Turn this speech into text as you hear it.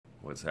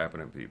What's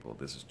happening, people?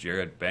 This is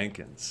Jared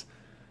Bankins.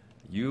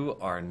 You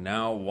are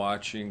now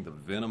watching the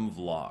Venom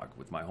vlog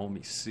with my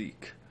homie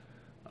Seek.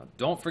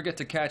 Don't forget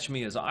to catch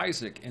me as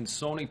Isaac in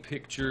Sony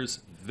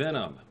Pictures'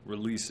 Venom,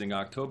 releasing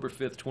October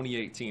 5th,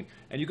 2018.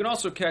 And you can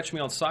also catch me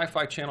on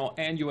Sci-Fi Channel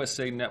and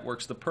USA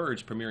Network's The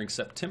Purge, premiering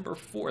September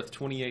 4th,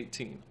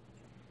 2018.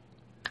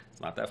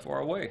 It's not that far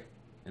away.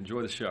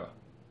 Enjoy the show.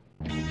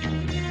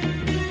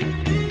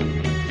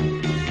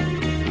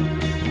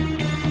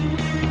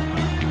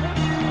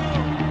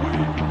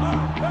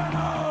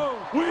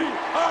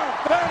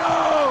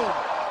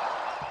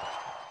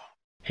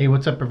 Hey,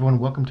 what's up everyone?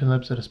 Welcome to another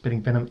episode of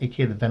Spitting Venom,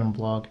 aka the Venom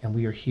vlog, and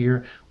we are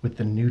here with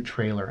the new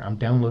trailer. I'm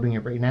downloading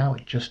it right now.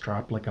 It just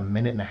dropped like a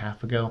minute and a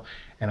half ago,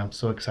 and I'm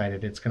so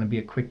excited. It's going to be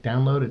a quick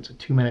download. It's a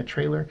 2-minute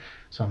trailer,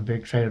 so I'm very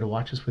excited to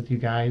watch this with you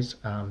guys.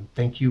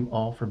 Thank you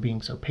all for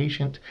being so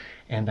patient,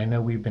 and I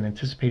know we've been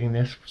anticipating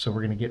this, so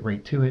we're going to get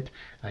right to it.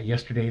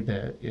 Yesterday,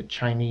 the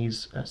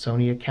Chinese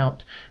Sony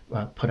account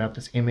put out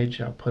this image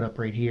I'll put up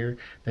right here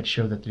that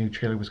showed that the new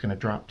trailer was going to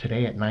drop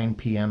today at 9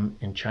 p.m.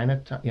 in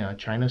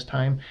China's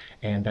time,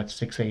 and that's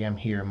 6 a.m.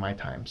 here in my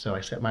time. So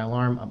I set my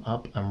alarm, I'm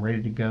up, I'm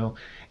ready to go,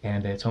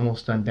 and it's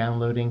almost done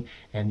downloading.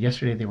 And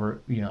yesterday they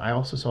were, I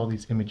also saw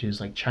these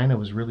images, like China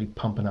was really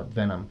pumping up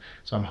Venom,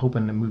 so I'm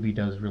hoping the movie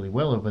does really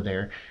well over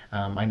there.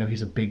 I know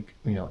he's a big,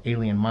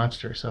 alien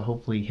monster, so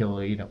hopefully he'll,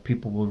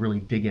 people will really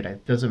dig it.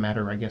 It doesn't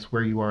matter, I guess,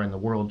 where you are in the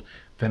world.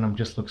 Venom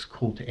just looks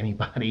cool to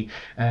anybody,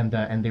 and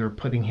they were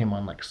putting him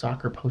on like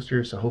soccer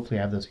posters, so hopefully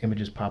I have those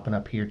images popping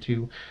up here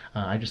too.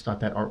 I just thought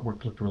that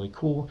artwork looked really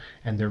cool,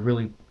 and they're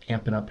really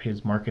amping up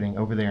his marketing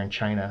over there in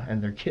China,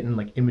 and they're getting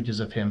like images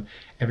of him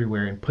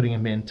everywhere and putting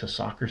him into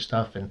soccer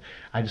stuff. And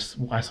I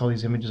saw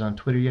these images on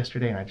Twitter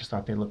yesterday, and I just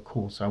thought they looked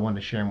cool, so I wanted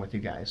to share them with you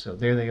guys. So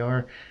there they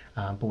are.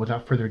 But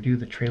without further ado,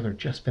 the trailer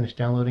just finished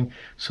downloading,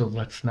 so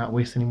let's not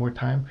waste any more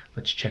time.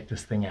 Let's check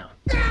this thing out.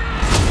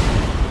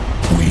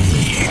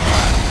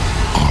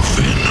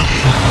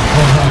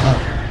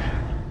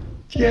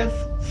 Yes,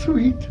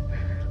 sweet.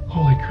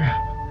 Holy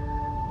crap.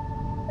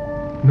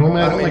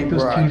 Normally I don't like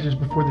those teasers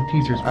before the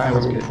teasers, but that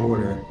was good.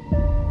 Reporter.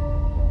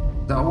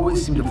 I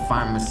always seem to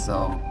find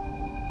myself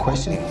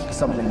questioning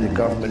something the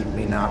government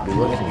may not be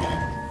looking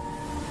at.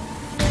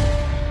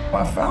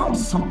 I found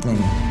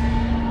something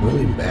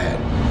really bad.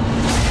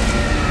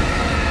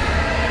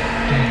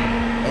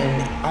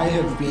 And I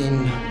have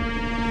been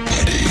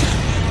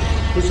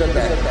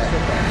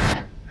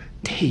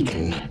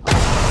taken.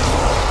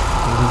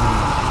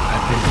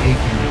 I've been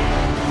taken.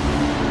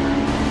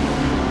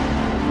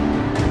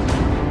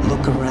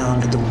 Look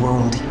around at the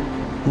world.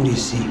 What do you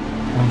see?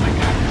 Oh my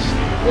goodness.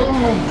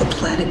 A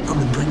planet on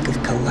the brink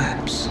of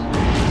collapse.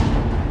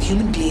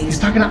 Human beings He's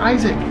talking to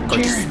Isaac. are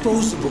Jared.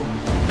 disposable.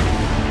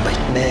 Like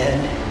man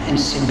and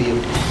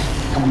symbiote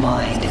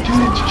combined. Dude,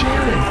 it's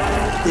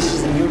Jared. This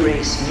is a new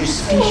race, a new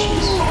species.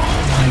 Oh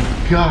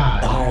my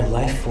god. A higher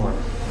life form.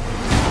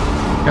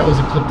 That was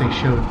a clip they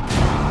showed.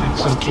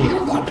 That's so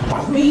cool. What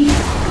about me?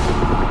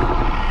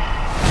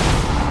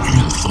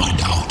 You'll find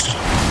out.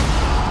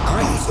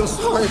 I'm so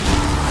sorry.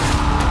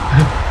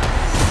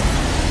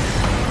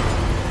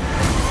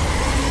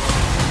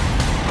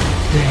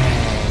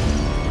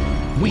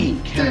 We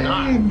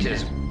cannot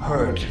just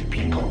hurt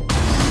people.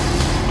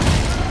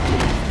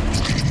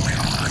 Look into my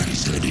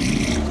eyes,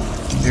 Eddie.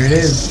 There it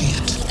is. See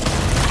it.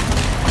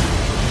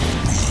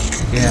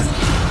 Yeah.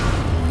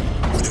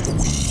 Whatever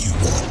we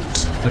want.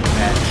 Look at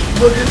that.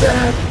 Look at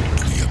that.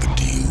 We have a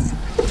deal.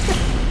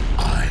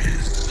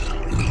 Eyes,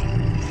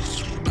 lungs,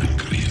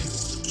 pancreas.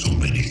 So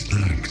many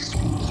snacks, so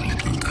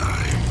little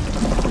time.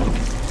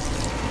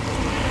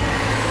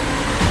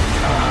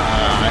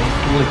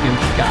 Look in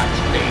Scott's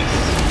face.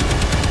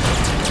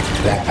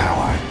 That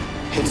power,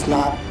 it's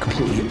not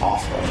completely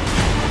awful.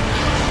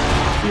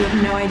 You have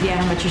no idea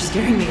how much you're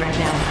scaring me right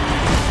now.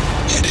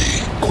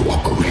 Eddie,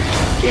 cooperate.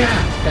 Yeah,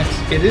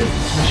 it is.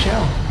 It's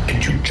Michelle.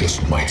 And you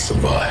just might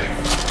survive.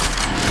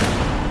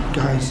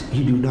 Guys,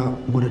 you do not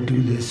want to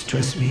do this,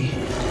 trust me.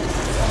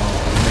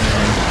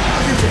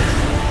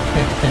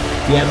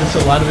 Yeah,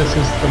 a lot of this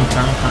is from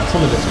Final Con.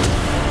 Some of this is.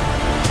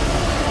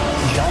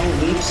 Giant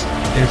leaps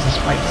There's the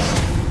spikes.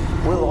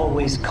 will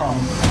always come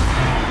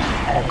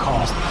at a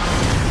cost.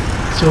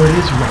 So it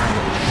is Ryan.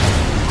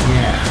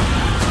 Yeah.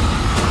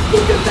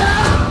 Look at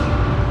that!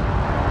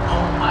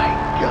 Oh my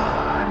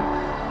god.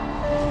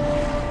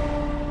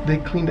 They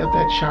cleaned up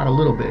that shot a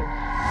little bit.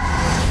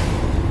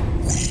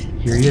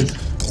 Here he is.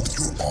 Both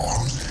your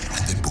arms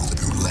and then both of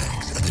your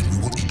legs, and then we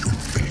will eat your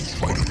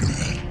face right off your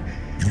head.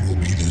 You will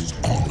be this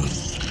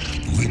honest,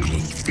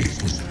 legless,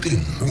 faceless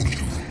thing, won't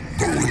you?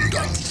 Rolling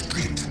down the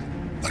street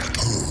like a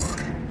turd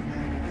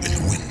in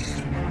the wind.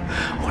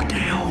 What the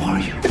hell are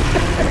you?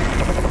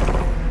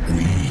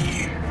 We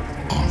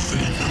are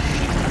Venom.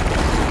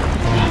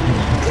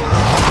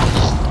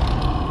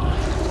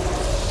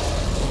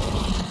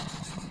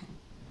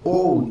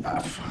 Oh,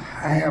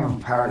 I have a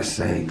power to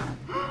say.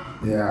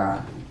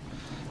 Yeah.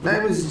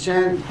 Name is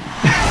Jen.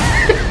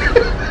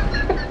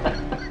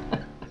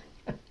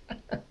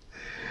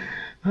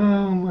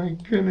 Oh my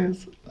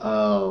goodness.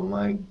 Oh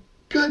my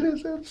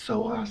goodness, that's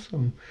so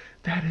awesome.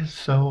 That is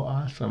so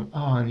awesome.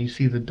 Oh, and you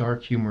see the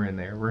dark humor in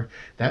there where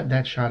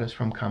that shot is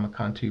from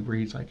Comic-Con too, where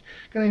he's like,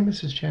 "Good night,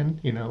 Mrs. Chen."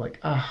 You know, like,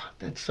 ah,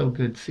 that's so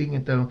good. Seeing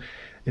it though,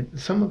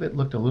 some of it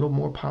looked a little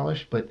more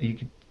polished, but you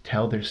could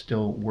tell they're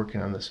still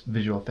working on this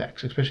visual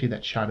effects, especially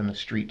that shot in the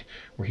street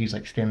where he's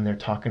like standing there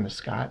talking to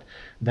Scott.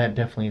 That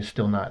definitely is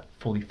still not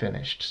fully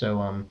finished.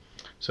 So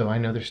I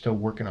know they're still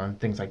working on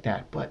things like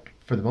that, but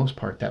for the most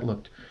part, that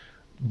looked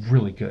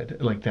really good.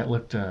 Like that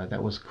looked,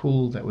 that was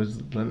cool. That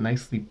was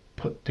nicely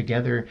put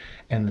together,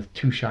 and the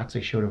two shots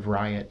they showed of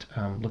Riot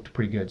looked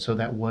pretty good. So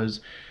that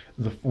was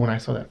when I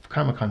saw that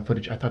Comic-Con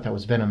footage, I thought that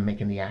was Venom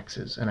making the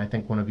axes, and I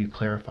think one of you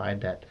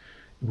clarified that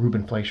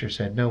Ruben Fleischer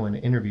said no in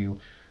the interview.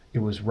 It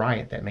was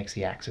Riot that makes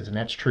the axes, and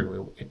that's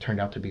true. It turned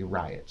out to be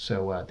Riot.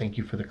 So thank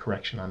you for the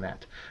correction on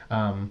that.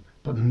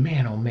 But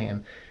man, oh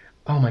man,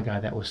 oh my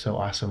God, that was so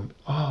awesome.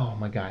 Oh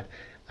my God.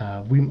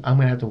 I'm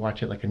gonna have to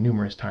watch it like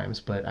numerous times,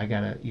 but I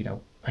gotta,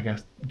 I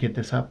gotta get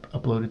this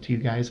uploaded to you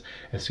guys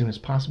as soon as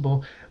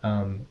possible,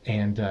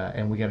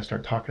 and we gotta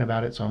start talking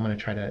about it. So I'm gonna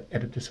try to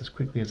edit this as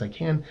quickly as I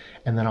can,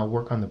 and then I'll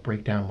work on the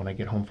breakdown when I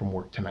get home from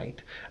work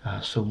tonight.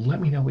 So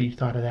let me know what you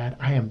thought of that.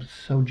 I am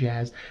so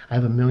jazzed. I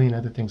have a million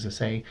other things to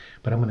say,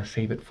 but I'm gonna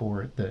save it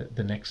for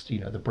the next,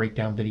 the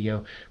breakdown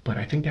video. But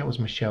I think that was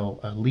Michelle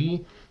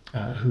Lee.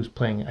 Who's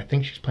playing, I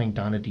think she's playing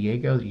Donna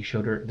Diego. They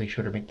showed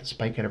her make the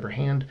spike out of her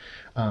hand,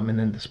 and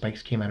then the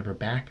spikes came out of her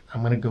back.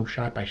 I'm going to go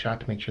shot by shot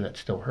to make sure that's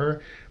still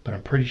her, but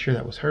I'm pretty sure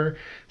that was her.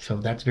 So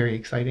that's very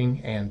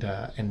exciting,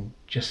 and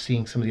just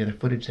seeing some of the other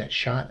footage that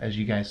shot, as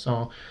you guys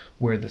saw,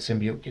 where the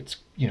symbiote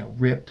gets,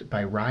 ripped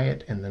by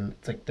Riot, and then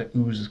it's like the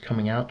ooze is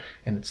coming out,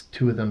 and it's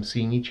two of them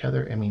seeing each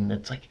other. I mean,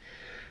 it's like,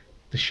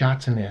 the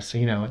shots in this,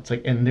 it's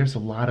like, and there's a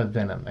lot of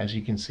Venom, as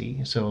you can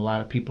see. So a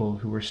lot of people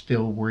who are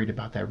still worried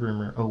about that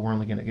rumor, oh, we're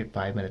only going to get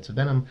 5 minutes of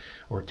Venom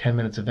or 10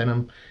 minutes of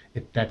Venom.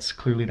 That's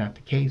clearly not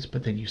the case.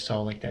 But then you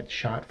saw like that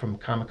shot from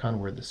Comic-Con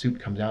where the suit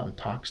comes out and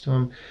talks to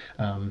him,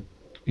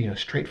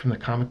 straight from the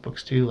comic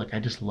books too. Like, I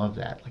just love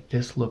that. Like,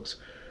 this looks,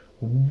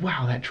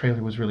 wow, that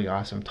trailer was really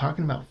awesome.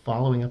 Talking about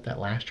following up that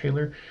last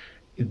trailer,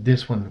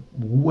 this one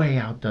way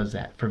outdoes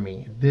that for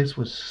me. This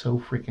was so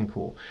freaking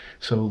cool.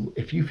 So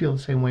if you feel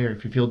the same way, or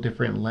if you feel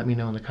different, let me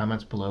know in the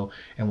comments below,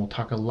 and we'll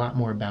talk a lot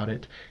more about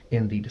it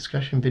in the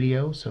discussion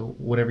video. So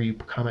whatever you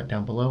comment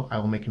down below, I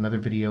will make another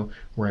video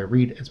where I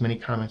read as many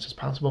comments as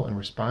possible and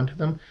respond to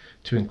them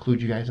to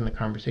include you guys in the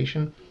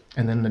conversation.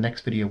 And then the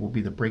next video will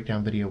be the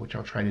breakdown video, which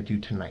I'll try to do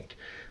tonight.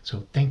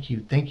 So thank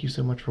you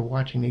so much for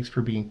watching. Thanks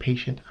for being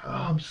patient. Oh,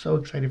 I'm so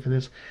excited for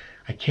this.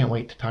 I can't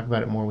wait to talk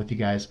about it more with you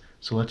guys.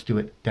 So let's do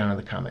it down in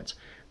the comments.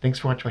 Thanks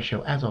for watching my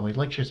show. As always,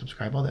 like, share,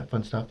 subscribe, all that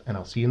fun stuff, and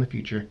I'll see you in the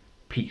future.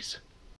 Peace.